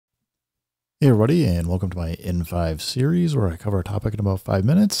Hey everybody, and welcome to my in5 series where I cover a topic in about 5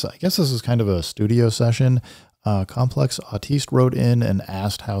 minutes. I guess this is kind of a studio session. Complex Autiste wrote in and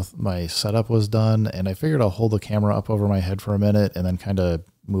asked how my setup was done, and I figured I'll hold the camera up over my head for a minute and then kind of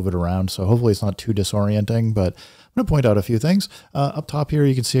move it around. So hopefully it's not too disorienting, but I'm going to point out a few things. Up top here,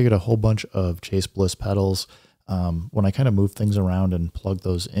 you can see I get a whole bunch of Chase Bliss pedals. When I kind of move things around and plug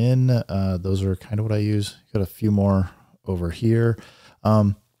those in, those are kind of what I use. Got a few more over here.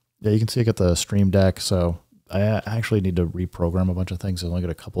 Yeah, you can see I got the Stream Deck, so I actually need to reprogram a bunch of things. I only got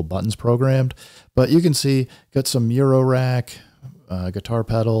a couple buttons programmed, but you can see got some Euro rack, guitar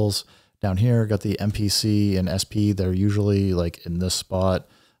pedals down here. Got the MPC and SP. They're usually like in this spot.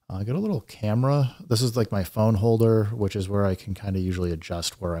 I got a little camera. This is like my phone holder, which is where I can kind of usually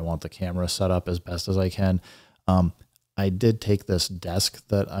adjust where I want the camera set up as best as I can. I did take this desk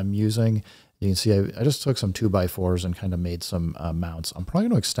that I'm using. You can see I just took some 2x4s and kind of made some mounts. I'm probably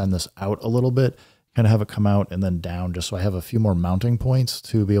going to extend this out a little bit, kind of have it come out and then down just so I have a few more mounting points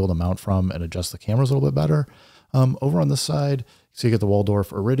to be able to mount from and adjust the cameras a little bit better. Over on this side, so you get the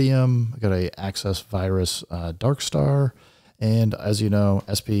Waldorf Iridium, I got a Access Virus Dark Star, and as you know,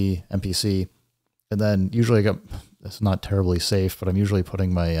 SP, MPC, and then usually I got, it's not terribly safe, but I'm usually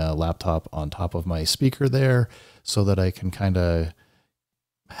putting my laptop on top of my speaker there so that I can kind of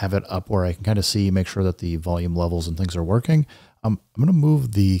have it up where I can kind of see, make sure that the volume levels and things are working. I'm going to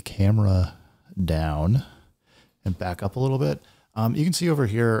move the camera down and back up a little bit. You can see over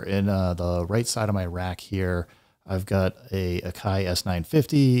here in the right side of my rack here, I've got a Akai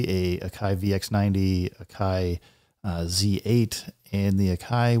S950, a Akai VX90, Akai Z8, and the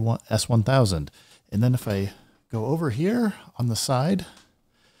Akai S1000. And then if I go over here on the side,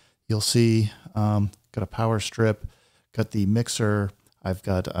 you'll see got a power strip, got the mixer. I've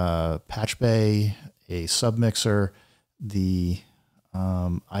got a patch bay, a sub mixer, the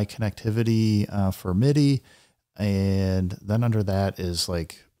iConnectivity for MIDI, and then under that is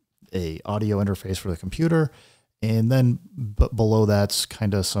like a audio interface for the computer, and then below that's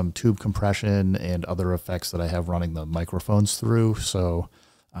kind of some tube compression and other effects that I have running the microphones through. So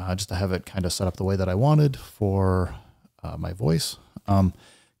just to have it kind of set up the way that I wanted for my voice.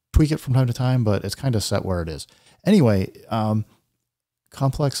 Tweak it from time to time, but it's kind of set where it is. Anyway,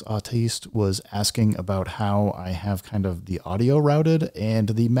 Complex Autiste was asking about how I have kind of the audio routed, and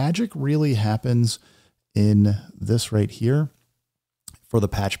the magic really happens in this right here for the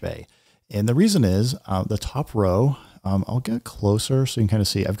patch bay. And the reason is the top row, I'll get closer so you can kind of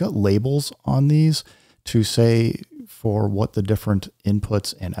see, I've got labels on these to say for what the different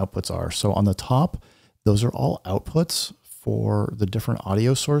inputs and outputs are. So on the top, those are all outputs for the different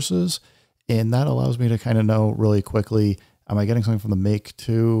audio sources. And that allows me to kind of know really quickly, am I getting something from the Make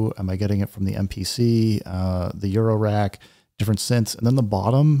 2? Am I getting it from the MPC, the Euro rack, different synths? And then the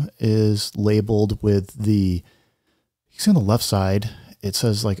bottom is labeled with the, you can see on the left side, it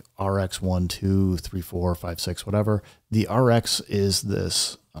says like RX 1, 2, 3, 4, 5, 6, whatever. The RX is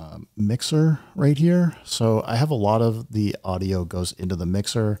this mixer right here. So I have a lot of the audio goes into the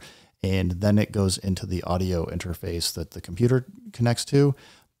mixer, and then it goes into the audio interface that the computer connects to.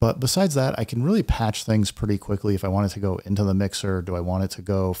 But besides that, I can really patch things pretty quickly. If I want it to go into the mixer, do I want it to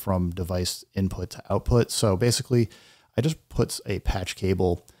go from device input to output? So basically, I just put a patch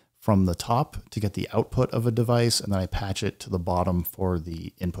cable from the top to get the output of a device, and then I patch it to the bottom for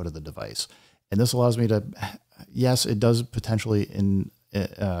the input of the device. And this allows me to, yes, it does potentially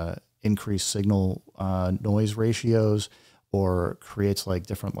increase signal noise ratios, or creates like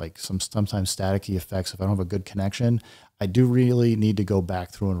different, like sometimes staticky effects if I don't have a good connection. I do really need to go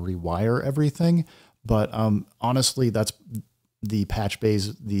back through and rewire everything. But honestly, that's the patch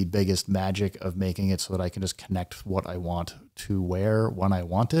bay's the biggest magic of making it so that I can just connect what I want to where, when I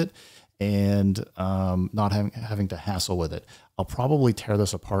want it, and not having to hassle with it. I'll probably tear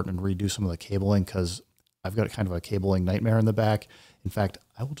this apart and redo some of the cabling because I've got kind of a cabling nightmare in the back. In fact,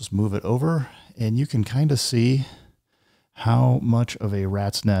 I will just move it over and you can kind of see how much of a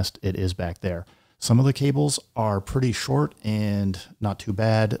rat's nest it is back there. Some of the cables are pretty short and not too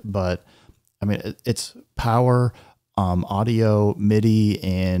bad, but I mean, it's power, audio, MIDI,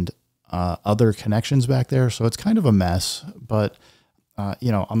 and other connections back there. So it's kind of a mess, but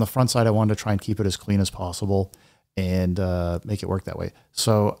you know, on the front side, I wanted to try and keep it as clean as possible and make it work that way.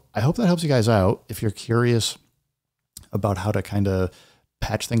 So I hope that helps you guys out. If you're curious about how to kind of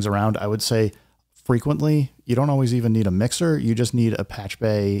patch things around, I would say frequently, you don't always even need a mixer. You just need a patch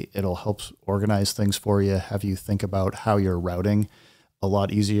bay. It'll help organize things for you, have you think about how you're routing a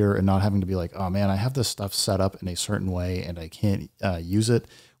lot easier and not having to be like, oh man, I have this stuff set up in a certain way and I can't use it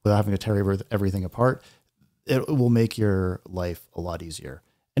without having to tear everything apart. It will make your life a lot easier.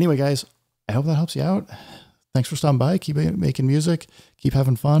 Anyway, guys, I hope that helps you out. Thanks for stopping by. Keep making music. Keep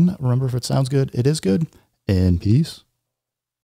having fun. Remember, if it sounds good, it is good. And peace.